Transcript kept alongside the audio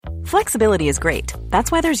Flexibility is great.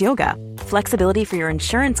 That's why there's yoga. Flexibility for your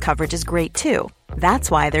insurance coverage is great too. That's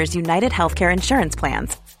why there's United Healthcare Insurance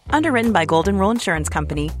Plans. Underwritten by Golden Rule Insurance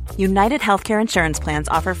Company, United Healthcare Insurance Plans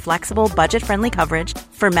offer flexible, budget-friendly coverage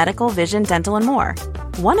for medical, vision, dental, and more.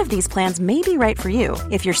 One of these plans may be right for you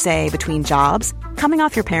if you're, say, between jobs, coming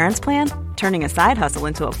off your parents' plan, turning a side hustle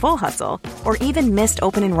into a full hustle, or even missed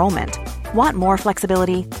open enrollment. Want more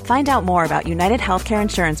flexibility? Find out more about United Healthcare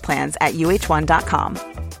Insurance Plans at uh1.com.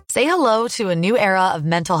 Say hello to a new era of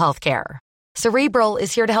mental health care. Cerebral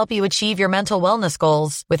is here to help you achieve your mental wellness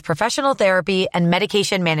goals with professional therapy and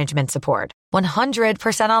medication management support.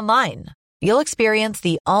 100% online. You'll experience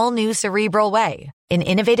the all-new Cerebral Way, an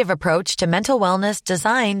innovative approach to mental wellness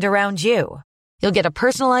designed around you. You'll get a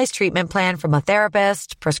personalized treatment plan from a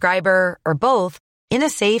therapist, prescriber, or both in a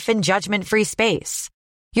safe and judgment-free space.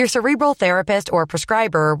 Your Cerebral therapist or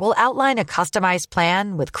prescriber will outline a customized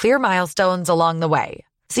plan with clear milestones along the way,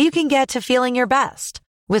 so you can get to feeling your best.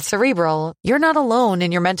 With Cerebral, you're not alone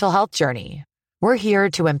in your mental health journey. We're here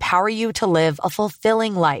to empower you to live a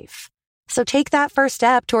fulfilling life. So take that first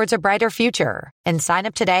step towards a brighter future and sign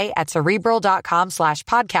up today at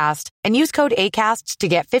Cerebral.com/podcast and use code ACAST to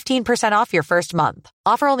get 15% off your first month.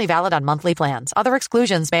 Offer only valid on monthly plans. Other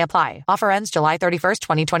exclusions may apply. Offer ends July 31st,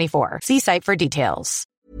 2024. See site for details.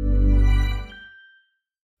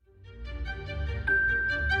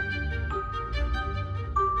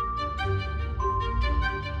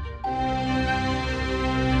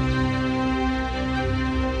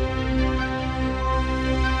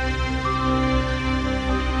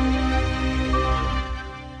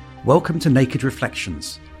 Welcome to Naked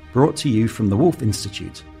Reflections, brought to you from the Woolf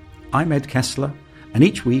Institute. I'm Ed Kessler, and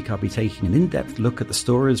each week I'll be taking an in-depth look at the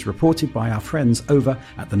stories reported by our friends over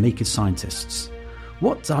at The Naked Scientists.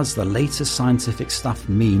 What does the latest scientific stuff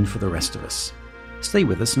mean for the rest of us? Stay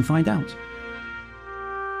with us and find out.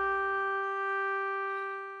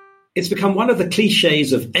 It's become one of the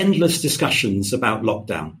cliches of endless discussions about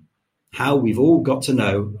lockdown, how we've all got to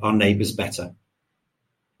know our neighbours better.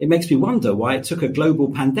 It makes me wonder why it took a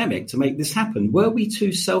global pandemic to make this happen. Were we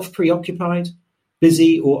too self-preoccupied,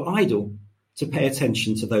 busy or idle to pay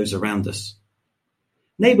attention to those around us?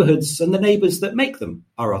 Neighbourhoods and the neighbours that make them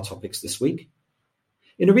are our topics this week.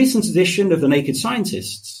 In a recent edition of The Naked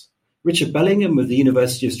Scientists, Richard Bellingham of the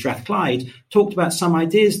University of Strathclyde talked about some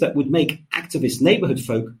ideas that would make activist neighbourhood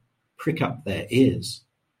folk prick up their ears.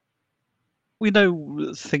 We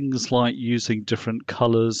know things like using different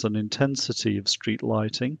colours and intensity of street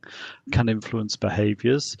lighting can influence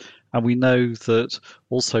behaviours. And we know that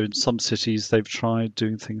also in some cities they've tried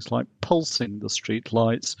doing things like pulsing the street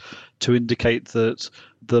lights to indicate that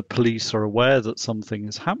the police are aware that something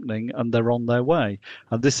is happening and they're on their way.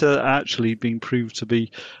 And this has actually been proved to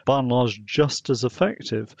be, by and large, just as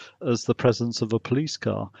effective as the presence of a police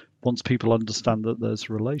car, once people understand that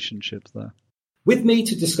there's a relationship there. With me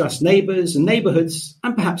to discuss neighbours and neighbourhoods,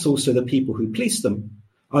 and perhaps also the people who police them,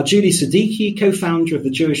 are Julie Siddiqui, co-founder of the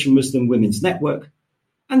Jewish and Muslim Women's Network,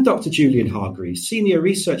 and Dr. Julian Hargreaves, Senior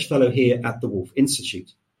Research Fellow here at the Woolf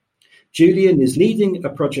Institute. Julian is leading a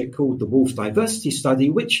project called the Woolf Diversity Study,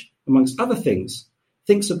 which, amongst other things,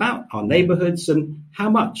 thinks about our neighbourhoods and how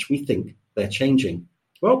much we think they're changing.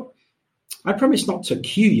 Well, I promise not to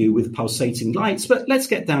cue you with pulsating lights, but let's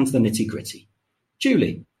get down to the nitty-gritty.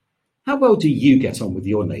 Julie, how well do you get on with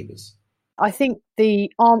your neighbours? I think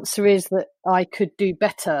the answer is that I could do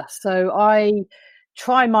better. So I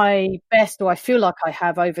try my best, or I feel like I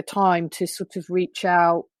have over time, to sort of reach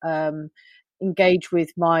out, engage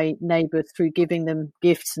with my neighbours through giving them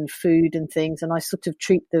gifts and food and things. And I sort of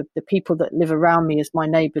treat the people that live around me as my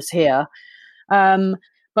neighbours here.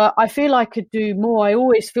 But I feel I could do more. I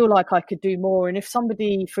always feel like I could do more. And if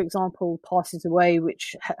somebody, for example, passes away,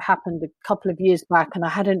 which happened a couple of years back, and I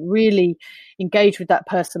hadn't really engaged with that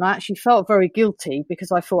person, I actually felt very guilty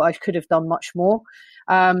because I thought I could have done much more.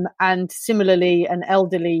 And similarly, an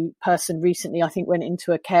elderly person recently, I think, went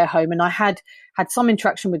into a care home, and I had some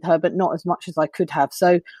interaction with her, but not as much as I could have.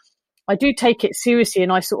 So I do take it seriously,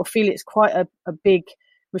 and I sort of feel it's quite a big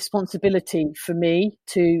responsibility for me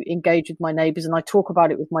to engage with my neighbours, and I talk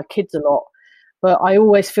about it with my kids a lot, but I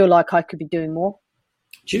always feel like I could be doing more.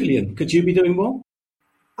 Julian, could you be doing more?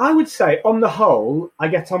 I would say, on the whole, I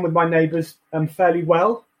get on with my neighbours fairly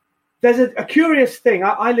well. There's a curious thing.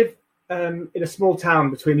 I live in a small town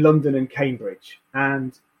between London and Cambridge,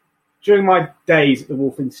 and during my days at the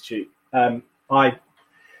Woolf Institute, I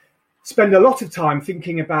spend a lot of time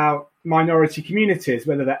thinking about minority communities,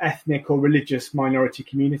 whether they're ethnic or religious minority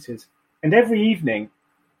communities. And every evening,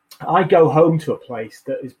 I go home to a place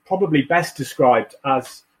that is probably best described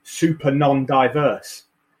as super non-diverse.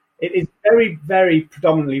 It is very, very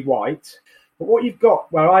predominantly white. But what you've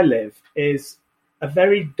got where I live is a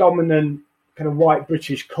very dominant kind of white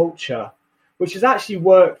British culture, which has actually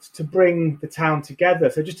worked to bring the town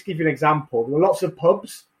together. So just to give you an example, there are lots of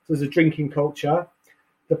pubs. So there's a drinking culture.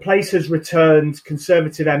 The place has returned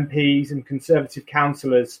Conservative MPs and Conservative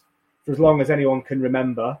councillors for as long as anyone can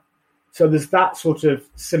remember. So there's that sort of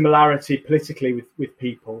similarity politically with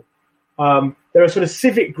people. There are sort of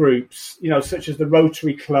civic groups, such as the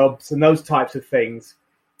Rotary clubs and those types of things,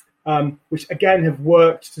 which again have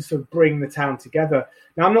worked to sort of bring the town together.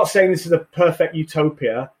 Now, I'm not saying this is a perfect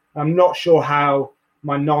utopia. I'm not sure how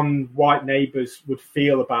my non-white neighbours would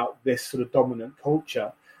feel about this sort of dominant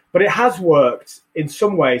culture, but it has worked in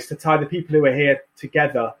some ways to tie the people who are here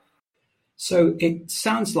together. So it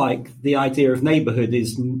sounds like the idea of neighbourhood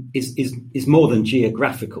is more than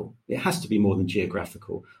geographical. It has to be more than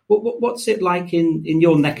geographical. What's it like in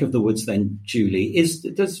your neck of the woods then, Julie? Is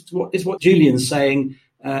what Julian's saying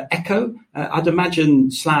echo? I'd imagine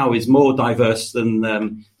Slough is more diverse than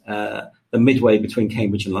the midway between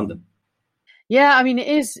Cambridge and London. Yeah, I mean,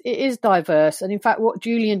 it is diverse. And in fact, what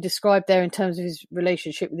Julian described there in terms of his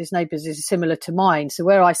relationship with his neighbours is similar to mine. So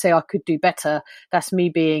where I say I could do better, that's me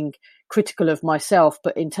being critical of myself.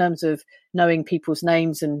 But in terms of knowing people's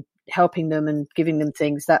names and helping them and giving them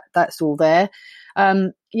things, that's all there.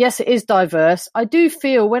 Yes, it is diverse. I do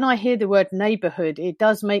feel when I hear the word neighbourhood, it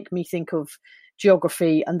does make me think of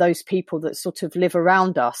geography and those people that sort of live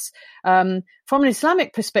around us. From an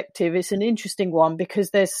Islamic perspective, it's an interesting one because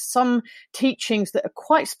there's some teachings that are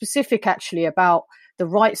quite specific actually about the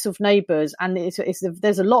rights of neighbours, and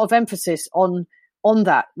there's a lot of emphasis on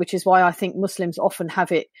that, which is why I think Muslims often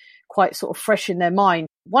have it quite sort of fresh in their mind.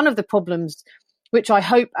 One of the problems, which I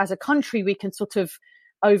hope as a country we can sort of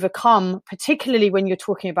overcome, particularly when you're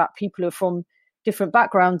talking about people who are from different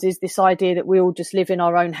backgrounds, is this idea that we all just live in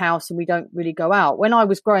our own house and we don't really go out. When I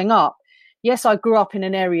was growing up, yes, I grew up in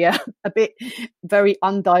an area a bit very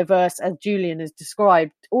undiverse, as Julian has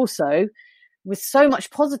described, also with so much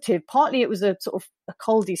positive. Partly it was a sort of a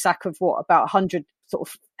cul-de-sac of about 100 sort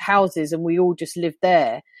of houses and we all just lived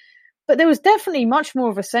there. But there was definitely much more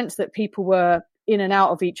of a sense that people were in and out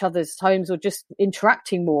of each other's homes or just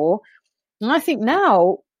interacting more. And I think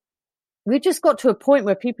now we've just got to a point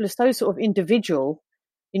where people are so sort of individual,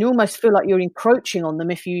 and you almost feel like you're encroaching on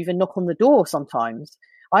them if you even knock on the door sometimes.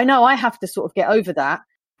 I know I have to sort of get over that.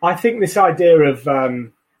 I think this idea of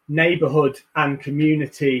neighbourhood and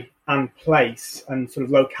community and place and sort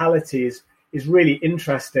of locality is really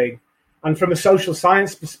interesting. And from a social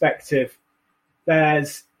science perspective,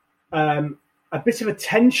 there's a bit of a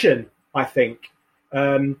tension, I think,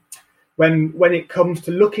 when it comes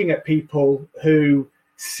to looking at people who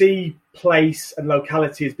see place and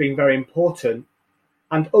locality as being very important,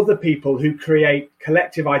 and other people who create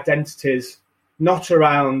collective identities not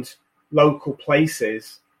around local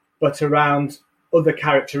places but around other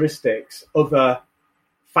characteristics, other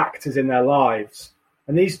factors in their lives.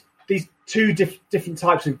 And these two different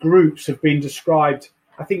types of groups have been described,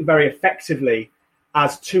 I think, very effectively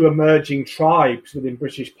as two emerging tribes within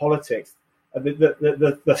British politics,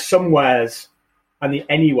 the somewheres and the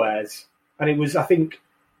anywheres. And it was, I think,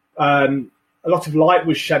 a lot of light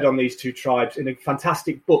was shed on these two tribes in a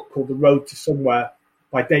fantastic book called The Road to Somewhere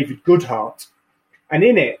by David Goodhart. And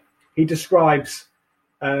in it, he describes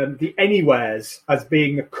the anywheres as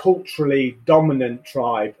being a culturally dominant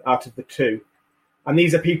tribe out of the two. And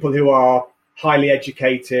these are people who are highly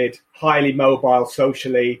educated, highly mobile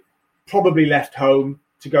socially, probably left home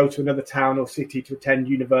to go to another town or city to attend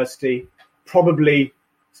university, probably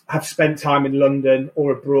have spent time in London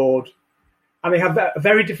or abroad. And they have a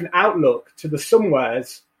very different outlook to the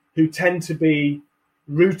somewheres who tend to be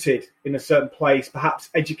rooted in a certain place,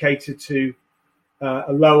 perhaps educated to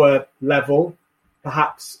a lower level,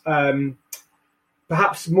 perhaps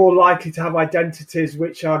more likely to have identities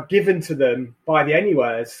which are given to them by the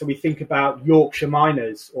anywheres. So we think about Yorkshire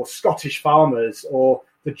miners or Scottish farmers or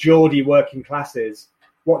the Geordie working classes,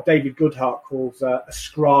 what David Goodhart calls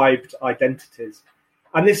ascribed identities.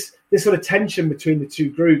 And this sort of tension between the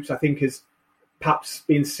two groups, I think, is perhaps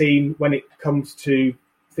been seen when it comes to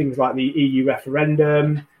things like the EU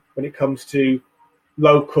referendum, when it comes to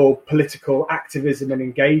local political activism and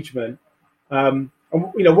engagement. And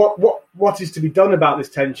what is to be done about this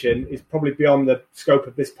tension is probably beyond the scope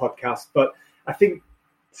of this podcast. But I think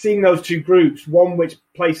seeing those two groups, one which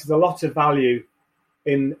places a lot of value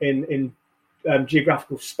in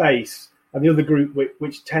geographical space, and the other group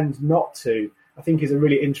which tends not to, I think is a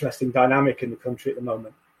really interesting dynamic in the country at the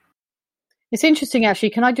moment. It's interesting, actually.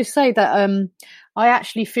 Can I just say that I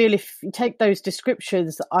actually feel if you take those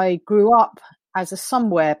descriptions, I grew up as a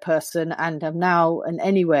somewhere person and am now an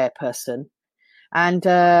anywhere person. And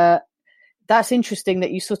that's interesting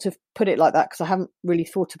that you sort of put it like that, because I haven't really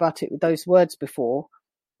thought about it with those words before.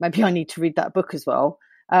 Maybe I need to read that book as well.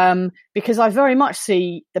 Because I very much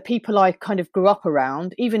see the people I kind of grew up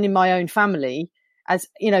around, even in my own family, as,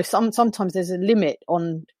 you know, sometimes there's a limit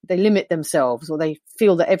on, they limit themselves, or they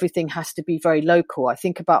feel that everything has to be very local. I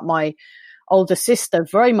think about my older sister,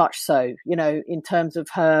 very much so, you know, in terms of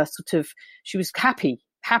her sort of, she was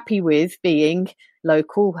happy with being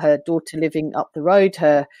local, her daughter living up the road,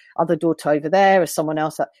 her other daughter over there, or someone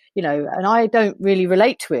else, that, you know, and I don't really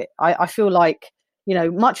relate to it. I feel like, you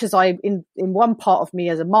know, much as I, in one part of me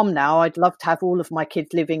as a mum now, I'd love to have all of my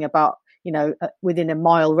kids living about, you know, within a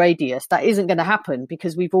mile radius. That isn't going to happen,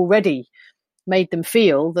 because we've already made them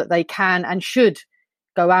feel that they can and should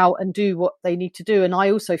go out and do what they need to do. And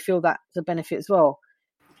I also feel that's a benefit as well.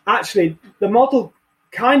 Actually, the model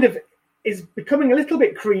kind of is becoming a little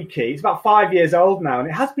bit creaky. It's about 5 years old now, and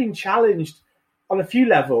it has been challenged on a few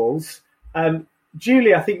levels.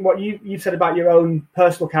 Julie, I think what you said about your own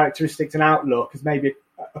personal characteristics and outlook is maybe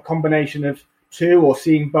a combination of two, or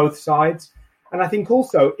seeing both sides. And I think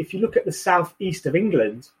also, if you look at the southeast of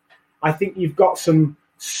England, I think you've got some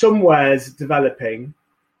somewheres developing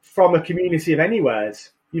from a community of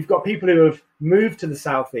anywheres. You've got people who have moved to the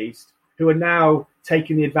southeast who are now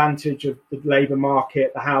taking the advantage of the labour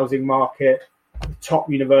market, the housing market, the top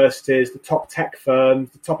universities, the top tech firms,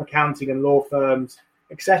 the top accounting and law firms,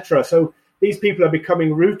 etc. So these people are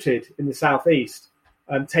becoming rooted in the southeast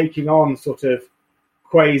and taking on sort of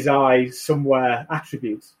quasi-somewhere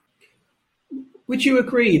attributes. Would you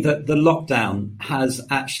agree that the lockdown has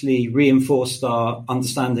actually reinforced our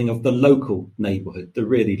understanding of the local neighbourhood, the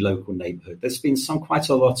really local neighbourhood? There's been quite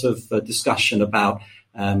a lot of discussion about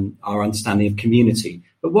our understanding of community.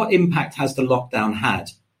 But what impact has the lockdown had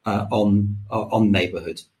on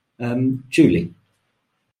neighbourhood? Julie?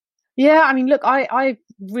 Yeah, I mean, look, I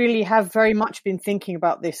really have very much been thinking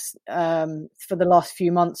about this for the last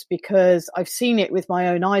few months, because I've seen it with my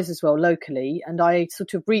own eyes as well locally. And I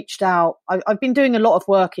sort of reached out. I've been doing a lot of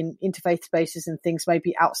work in interfaith spaces and things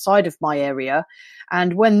maybe outside of my area.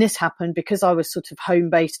 And when this happened, because I was sort of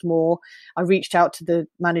home-based more, I reached out to the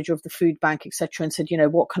manager of the food bank, etc., and said, you know,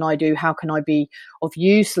 what can I do? How can I be of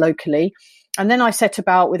use locally? And then I set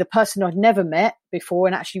about with a person I'd never met before,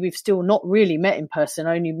 and actually we've still not really met in person,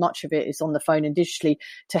 only much of it is on the phone and digitally,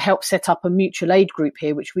 to help set up a mutual aid group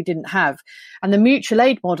here, which we didn't have. And the mutual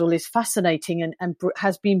aid model is fascinating and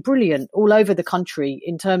has been brilliant all over the country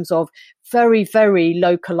in terms of very, very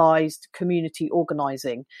localized community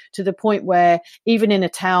organizing, to the point where even in a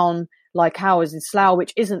town like ours in Slough,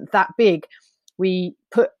 which isn't that big, we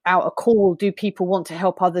put out a call, do people want to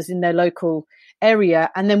help others in their local area?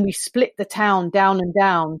 And then we split the town down and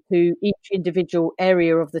down to each individual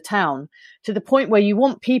area of the town, to the point where you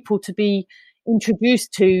want people to be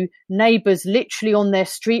introduced to neighbours literally on their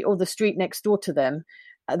street or the street next door to them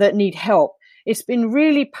that need help. It's been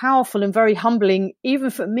really powerful and very humbling.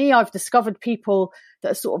 Even for me, I've discovered people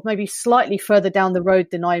that are sort of maybe slightly further down the road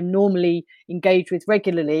than I'm normally engaged with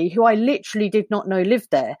regularly, who I literally did not know lived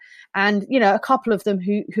there. And, you know, a couple of them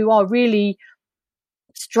who are really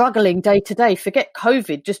struggling day to day, forget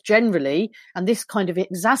COVID, just generally, and this kind of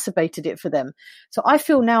exacerbated it for them. So I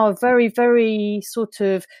feel now a very, very sort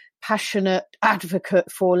of passionate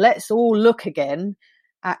advocate for let's all look again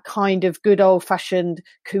at kind of good old fashioned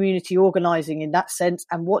community organizing in that sense.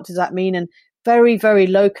 And what does that mean? And very, very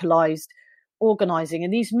localized organizing.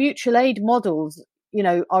 And these mutual aid models, you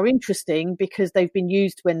know, are interesting because they've been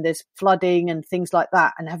used when there's flooding and things like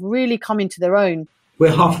that, and have really come into their own.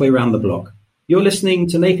 We're halfway around the block. You're listening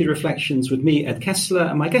to Naked Reflections with me, Ed Kessler,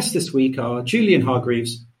 and my guests this week are Julian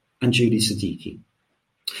Hargreaves and Julie Siddiqui.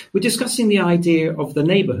 We're discussing the idea of the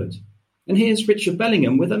neighbourhood. And here's Richard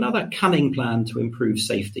Bellingham with another cunning plan to improve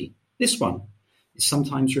safety. This one is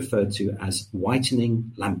sometimes referred to as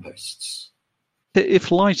whitening lampposts.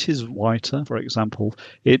 If light is whiter, for example,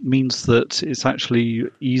 it means that it's actually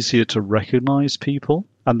easier to recognise people.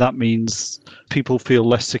 And that means people feel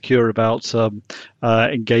less secure about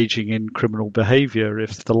engaging in criminal behaviour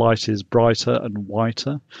if the light is brighter and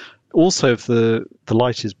whiter. Also, if the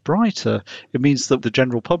light is brighter, it means that the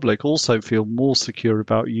general public also feel more secure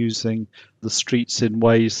about using the streets in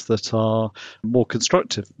ways that are more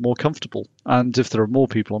constructive, more comfortable. And if there are more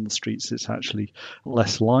people on the streets, it's actually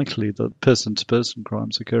less likely that person-to-person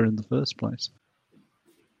crimes occur in the first place.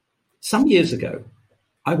 Some years ago,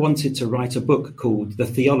 I wanted to write a book called The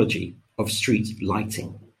Theology of Street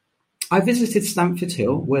Lighting. I visited Stamford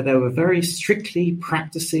Hill, where there were very strictly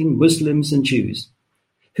practicing Muslims and Jews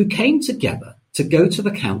who came together to go to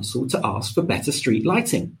the council to ask for better street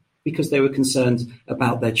lighting because they were concerned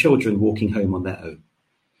about their children walking home on their own.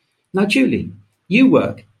 Now, Julie, you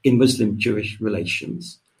work in Muslim-Jewish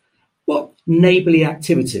relations. What neighbourly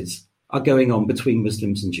activities are going on between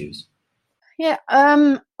Muslims and Jews? Yeah,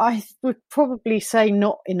 I would probably say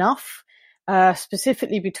not enough,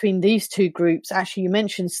 specifically between these two groups. Actually, you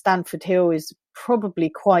mentioned Stamford Hill is probably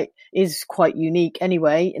quite unique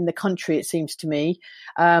anyway in the country, it seems to me.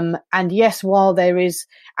 And yes, while there is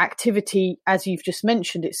activity, as you've just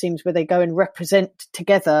mentioned, it seems where they go and represent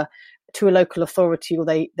together to a local authority, or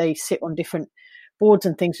they sit on different boards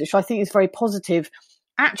and things, which I think is very positive.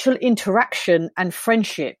 Actual interaction and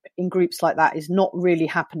friendship in groups like that is not really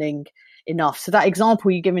happening enough. So that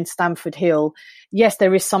example you give in Stamford Hill, yes,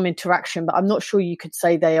 there is some interaction, but I'm not sure you could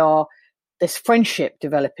say there's friendship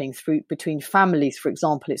developing between families, for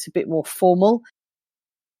example. It's a bit more formal.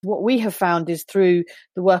 What we have found is through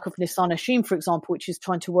the work of Nisan Hashim, for example, which is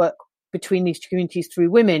trying to work between these communities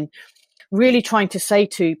through women, really trying to say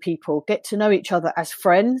to people, get to know each other as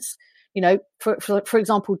friends. You know, for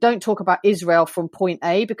example, don't talk about Israel from point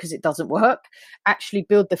A because it doesn't work. Actually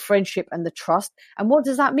build the friendship and the trust. And what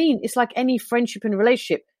does that mean? It's like any friendship and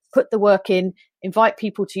relationship. Put the work in, invite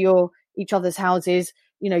people to each other's houses.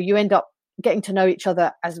 You know, you end up getting to know each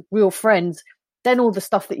other as real friends. Then all the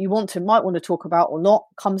stuff that you might want to talk about or not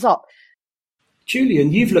comes up.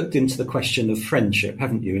 Julian, you've looked into the question of friendship,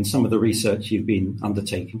 haven't you, in some of the research you've been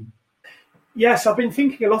undertaking? Yes, I've been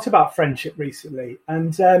thinking a lot about friendship recently.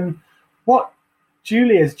 And what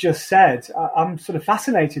Julie has just said, I'm sort of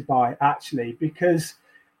fascinated by, actually, because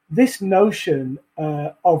this notion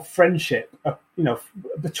of friendship,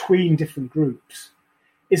 between different groups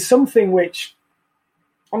is something which,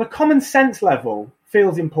 on a common sense level,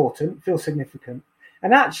 feels important, feels significant.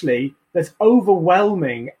 And actually, there's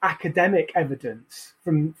overwhelming academic evidence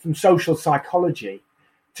from social psychology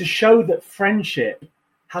to show that friendship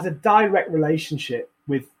has a direct relationship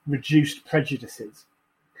with reduced prejudices.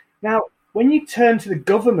 Now, when you turn to the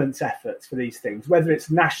government's efforts for these things, whether it's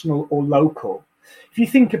national or local, if you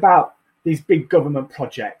think about these big government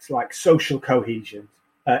projects like social cohesion,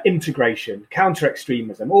 integration,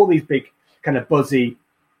 counter-extremism, all these big kind of buzzy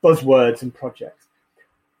buzzwords and projects,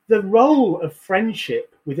 the role of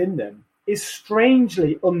friendship within them is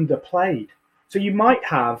strangely underplayed. So you might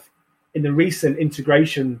have, in the recent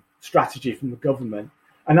integration strategy from the government,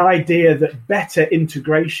 an idea that better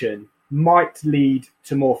integration might lead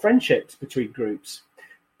to more friendships between groups.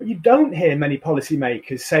 But you don't hear many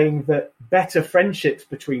policymakers saying that better friendships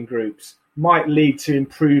between groups might lead to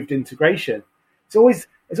improved integration. It's always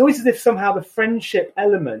as if somehow the friendship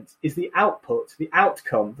element is the output, the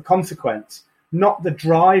outcome, the consequence, not the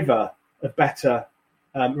driver of better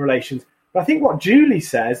relations. But I think what Julie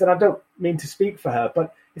says, and I don't mean to speak for her,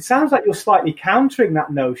 but it sounds like you're slightly countering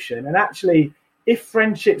that notion. And actually, if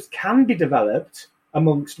friendships can be developed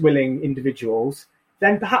amongst willing individuals,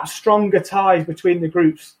 then perhaps stronger ties between the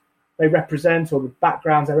groups they represent or the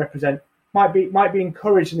backgrounds they represent might be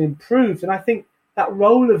encouraged and improved. And I think that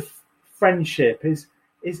role of friendship is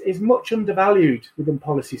much undervalued within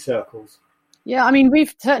policy circles. Yeah, I mean,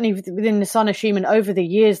 we've certainly within Nisan Hashim, and over the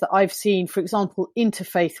years that I've seen, for example,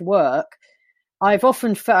 interfaith work, I've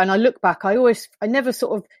often felt, and I look back, I never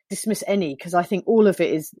sort of dismiss any, because I think all of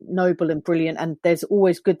it is noble and brilliant, and there's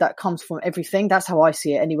always good that comes from everything. That's how I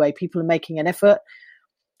see it anyway. People are making an effort.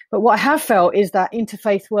 But what I have felt is that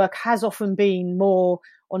interfaith work has often been more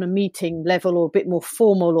on a meeting level or a bit more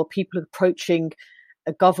formal, or people approaching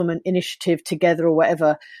a government initiative together or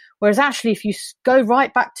whatever. Whereas actually, if you go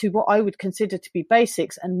right back to what I would consider to be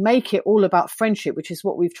basics and make it all about friendship, which is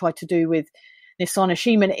what we've tried to do with Nisan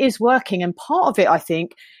Hashim, and it is working. And part of it, I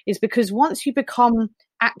think, is because once you become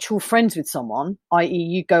actual friends with someone, i.e.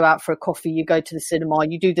 you go out for a coffee, you go to the cinema,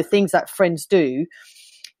 you do the things that friends do,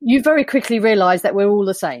 you very quickly realize that we're all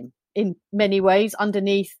the same in many ways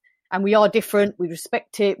underneath, and we are different. We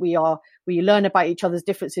respect it. We learn about each other's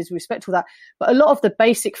differences. We respect all that. But a lot of the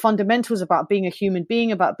basic fundamentals about being a human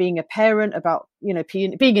being, about being a parent, about,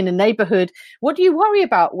 being in a neighborhood. What do you worry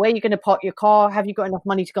about? Where are you going to park your car? Have you got enough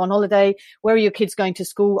money to go on holiday? Where are your kids going to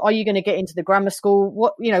school? Are you going to get into the grammar school?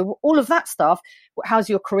 What, all of that stuff. How's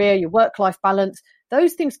your career, your work-life balance?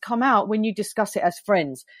 Those things come out when you discuss it as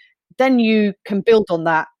friends. Then you can build on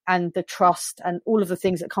that, and the trust and all of the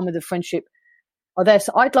things that come with the friendship are there.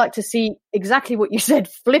 So I'd like to see exactly what you said,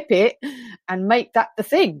 flip it and make that the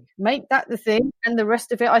thing. Make that the thing, and the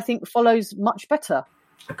rest of it, I think, follows much better.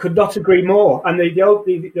 I could not agree more. And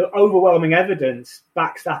the overwhelming evidence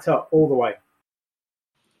backs that up all the way.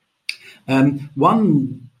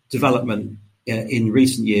 One development in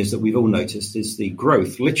recent years that we've all noticed is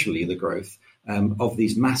literally the growth of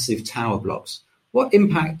these massive tower blocks. What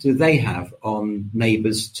impact do they have on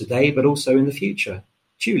neighbours today, but also in the future?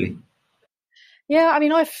 Julie? Yeah, I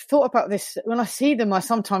mean, I've thought about this. When I see them, I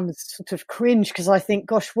sometimes sort of cringe because I think,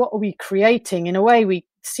 gosh, what are we creating? In a way, we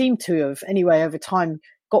seem to have, anyway, over time,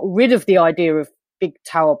 got rid of the idea of big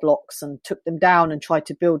tower blocks and took them down and tried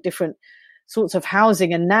to build different sorts of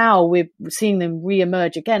housing. And now we're seeing them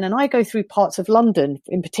re-emerge again. And I go through parts of London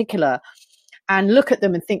in particular and look at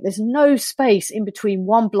them and think there's no space in between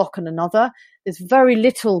one block and another. There's very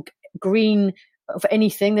little green of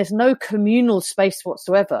anything. There's no communal space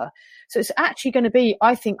whatsoever. So it's actually going to be,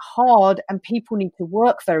 I think, hard, and people need to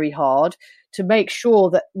work very hard to make sure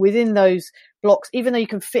that within those blocks, even though you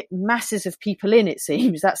can fit masses of people in, it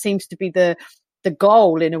seems, that seems to be the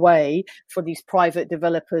goal in a way for these private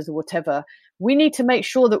developers or whatever. We need to make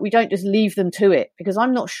sure that we don't just leave them to it, because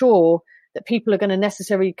I'm not sure that people are going to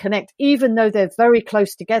necessarily connect, even though they're very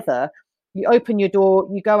close together. You open your door,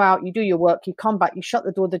 you go out, you do your work, you come back, you shut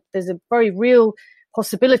the door. There's a very real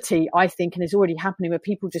possibility, I think, and is already happening, where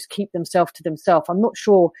people just keep themselves to themselves. I'm not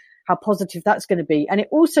sure how positive that's going to be. And it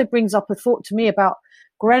also brings up a thought to me about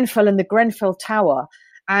Grenfell and the Grenfell Tower.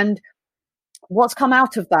 And what's come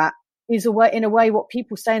out of that is in a way what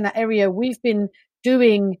people say in that area. We've been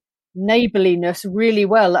doing neighborliness really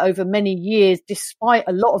well over many years, despite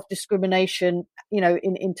a lot of discrimination,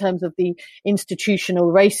 in terms of the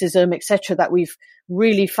institutional racism, etc., that we've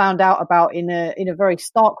really found out about in a very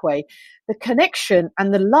stark way. The connection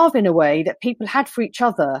and the love, in a way, that people had for each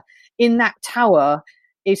other in that tower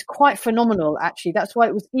is quite phenomenal, actually. That's why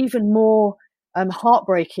it was even more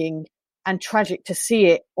heartbreaking and tragic to see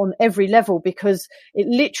it on every level, because it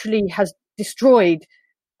literally has destroyed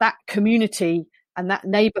that community and that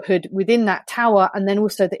neighborhood within that tower, and then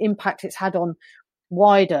also the impact it's had on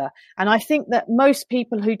wider. And I think that most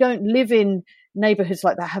people who don't live in neighborhoods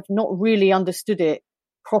like that have not really understood it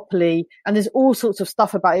properly. And there's all sorts of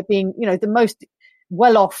stuff about it being, the most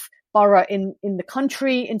well-off borough in the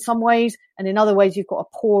country in some ways, and in other ways you've got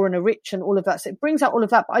a poor and a rich and all of that. So it brings out all of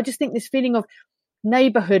that. But I just think this feeling of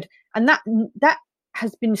neighborhood, and that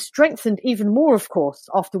has been strengthened even more, of course,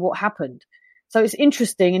 after what happened. So it's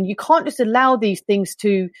interesting, and you can't just allow these things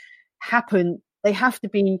to happen. They have to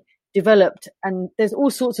be developed, and there's all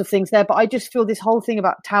sorts of things there. But I just feel this whole thing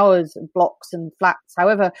about towers and blocks and flats,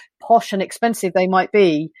 however posh and expensive they might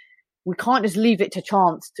be, we can't just leave it to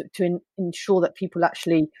chance to ensure that people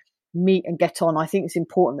actually meet and get on. I think it's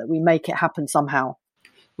important that we make it happen somehow.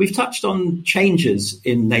 We've touched on changes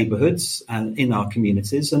in neighbourhoods and in our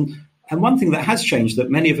communities, and one thing that has changed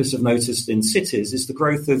that many of us have noticed in cities is the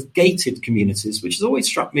growth of gated communities, which has always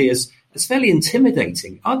struck me as fairly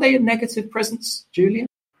intimidating. Are they a negative presence, Julian?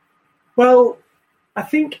 Well, I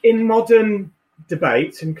think in modern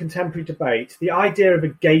debate and contemporary debate, the idea of a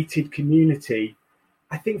gated community,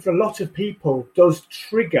 I think for a lot of people, does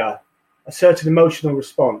trigger a certain emotional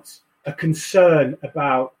response, a concern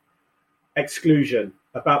about exclusion,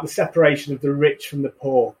 about the separation of the rich from the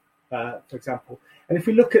poor, for example. And if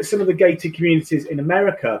we look at some of the gated communities in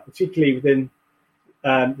America, particularly within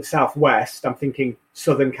the Southwest, I'm thinking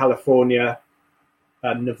Southern California,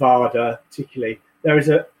 Nevada particularly, there is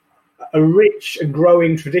a rich and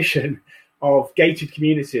growing tradition of gated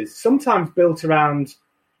communities, sometimes built around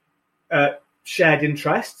shared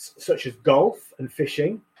interests such as golf and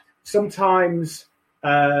fishing. Sometimes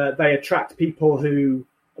they attract people who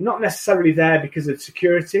are not necessarily there because of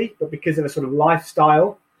security, but because of a sort of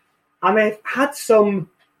lifestyle. And they've had some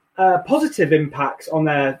positive impacts on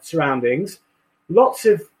their surroundings. Lots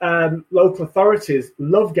of local authorities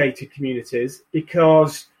love gated communities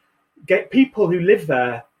because people who live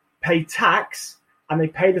there pay tax, and they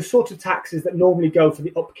pay the sort of taxes that normally go for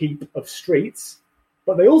the upkeep of streets,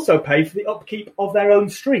 but they also pay for the upkeep of their own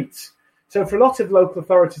streets. So for a lot of local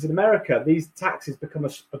authorities in America, these taxes become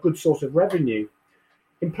a good source of revenue.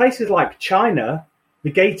 In places like China,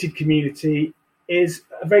 the gated community is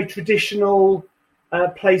a very traditional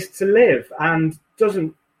place to live and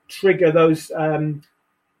doesn't trigger those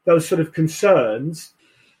sort of concerns.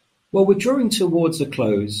 Well, we're drawing towards a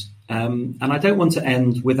close, and I don't want to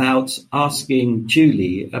end without asking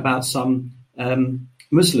Julie about some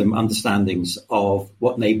Muslim understandings of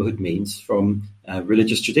what neighbourhood means from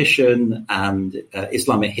religious tradition and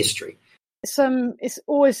Islamic history. It's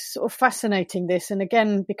always sort of fascinating, this. And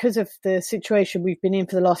again, because of the situation we've been in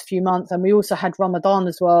for the last few months, and we also had Ramadan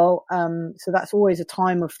as well. So that's always a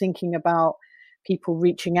time of thinking about people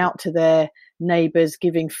reaching out to their neighbours,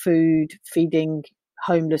 giving food, feeding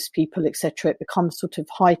homeless people, etc. It becomes sort of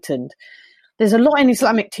heightened. There's a lot in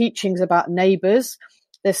Islamic teachings about neighbours.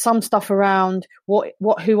 there's some stuff around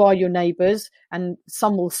who are your neighbours, and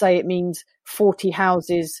some will say it means 40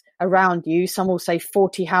 houses around you. Some will say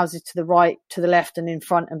 40 houses to the right, to the left, and in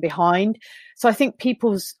front and behind. So I think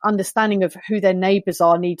people's understanding of who their neighbours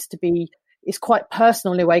are is quite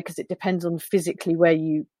personal in a way, because it depends on physically where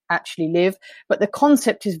you actually live. But the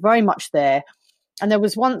concept is very much there. And there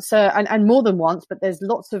was once, and more than once, but there's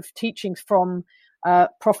lots of teachings from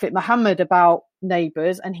Prophet Muhammad about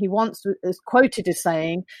neighbours, and he once is quoted as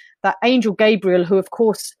saying that Angel Gabriel, who of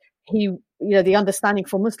course the understanding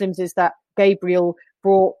for Muslims is that Gabriel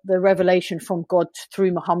brought the revelation from God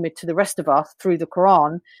through Muhammad to the rest of us through the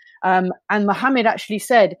Quran, and Muhammad actually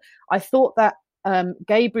said, I thought that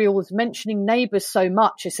Gabriel was mentioning neighbours so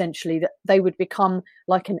much essentially that they would become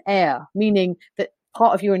like an heir, meaning that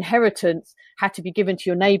part of your inheritance had to be given to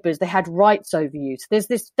your neighbours. They had rights over you. So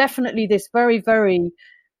there's definitely this very, very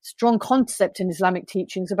strong concept in Islamic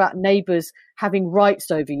teachings about neighbours having rights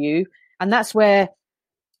over you. And that's where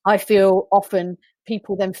I feel often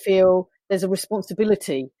people then feel there's a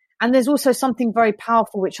responsibility. And there's also something very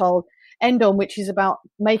powerful, which I'll end on, which is about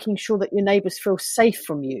making sure that your neighbours feel safe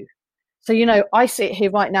from you. So, I sit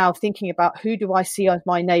here right now thinking about who do I see as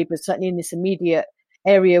my neighbours, certainly in this immediate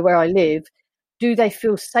area where I live. Do they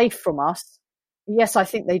feel safe from us? Yes, I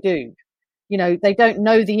think they do. They don't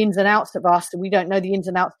know the ins and outs of us, and we don't know the ins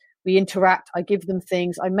and outs. We interact. I give them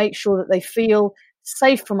things. I make sure that they feel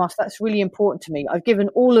safe from us. That's really important to me. I've given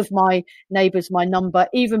all of my neighbours my number,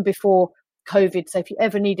 even before COVID. So if you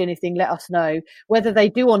ever need anything, let us know. Whether they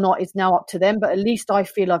do or not is now up to them, but at least I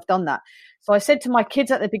feel I've done that. So I said to my kids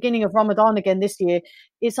at the beginning of Ramadan again this year,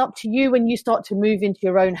 it's up to you when you start to move into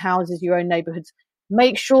your own houses, your own neighbourhoods.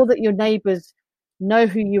 Make sure that your neighbours know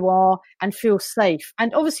who you are and feel safe.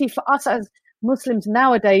 And obviously for us as Muslims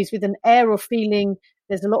nowadays, with an air of feeling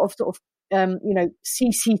there's a lot of sort of,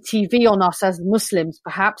 CCTV on us as Muslims,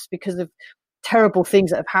 perhaps because of terrible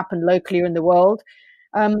things that have happened locally or in the world.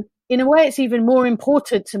 In a way, it's even more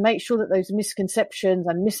important to make sure that those misconceptions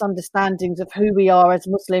and misunderstandings of who we are as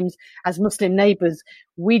Muslims, as Muslim neighbours,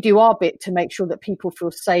 we do our bit to make sure that people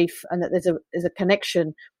feel safe and that there's a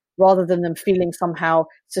connection, rather than them feeling somehow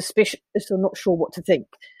suspicious or not sure what to think.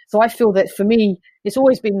 So I feel that for me, it's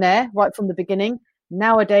always been there right from the beginning.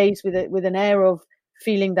 Nowadays, with an air of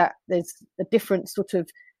feeling that there's a different sort of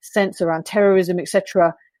sense around terrorism,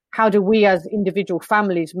 etc., how do we as individual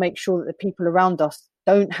families make sure that the people around us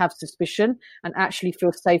don't have suspicion and actually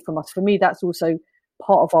feel safe from us? For me, that's also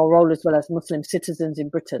part of our role as well as Muslim citizens in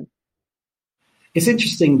Britain. It's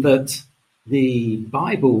interesting that the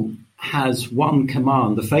Bible has one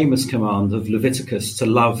command, the famous command of Leviticus, to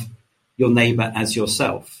love your neighbour as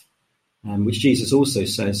yourself, which Jesus also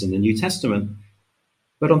says in the New Testament.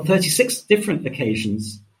 But on 36 different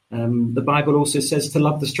occasions, the Bible also says to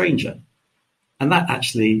love the stranger. And that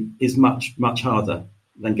actually is much, much harder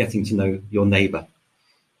than getting to know your neighbour.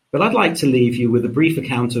 But I'd like to leave you with a brief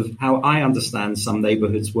account of how I understand some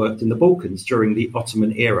neighbourhoods worked in the Balkans during the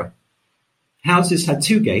Ottoman era. Houses had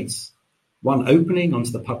two gates, one opening onto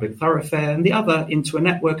the public thoroughfare and the other into a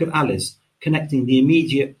network of alleys connecting the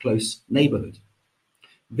immediate close neighbourhood.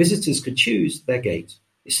 Visitors could choose their gate.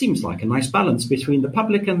 It seems like a nice balance between the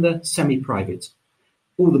public and the semi-private.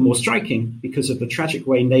 All the more striking because of the tragic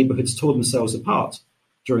way neighbourhoods tore themselves apart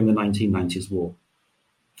during the 1990s war.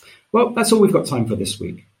 Well, that's all we've got time for this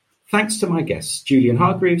week. Thanks to my guests, Julian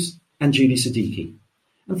Hargreaves and Julie Siddiqui.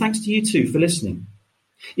 And thanks to you too for listening.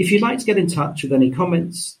 If you'd like to get in touch with any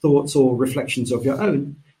comments, thoughts or reflections of your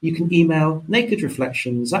own, you can email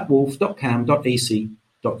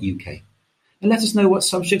nakedreflections@wolf.cam.ac.uk. And let us know what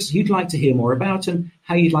subjects you'd like to hear more about and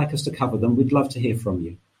how you'd like us to cover them. We'd love to hear from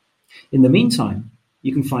you. In the meantime,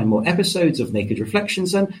 you can find more episodes of Naked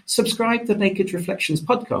Reflections and subscribe to Naked Reflections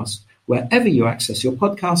podcast wherever you access your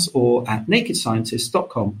podcasts or at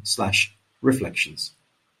nakedscientist.com/reflections.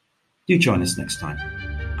 Do join us next time.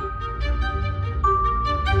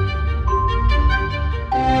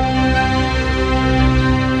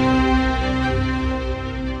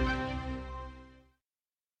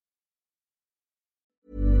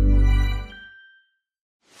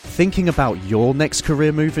 Thinking about your next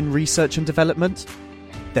career move in research and development?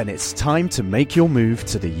 Then it's time to make your move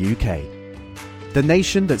to the UK. The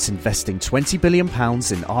nation that's investing £20 billion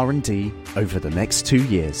in R&D over the next 2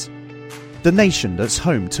 years. The nation that's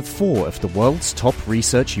home to 4 of the world's top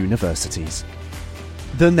research universities.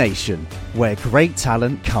 The nation where great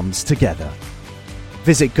talent comes together.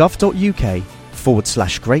 Visit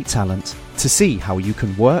gov.uk/great talent to see how you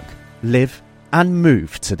can work, live and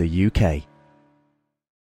move to the UK.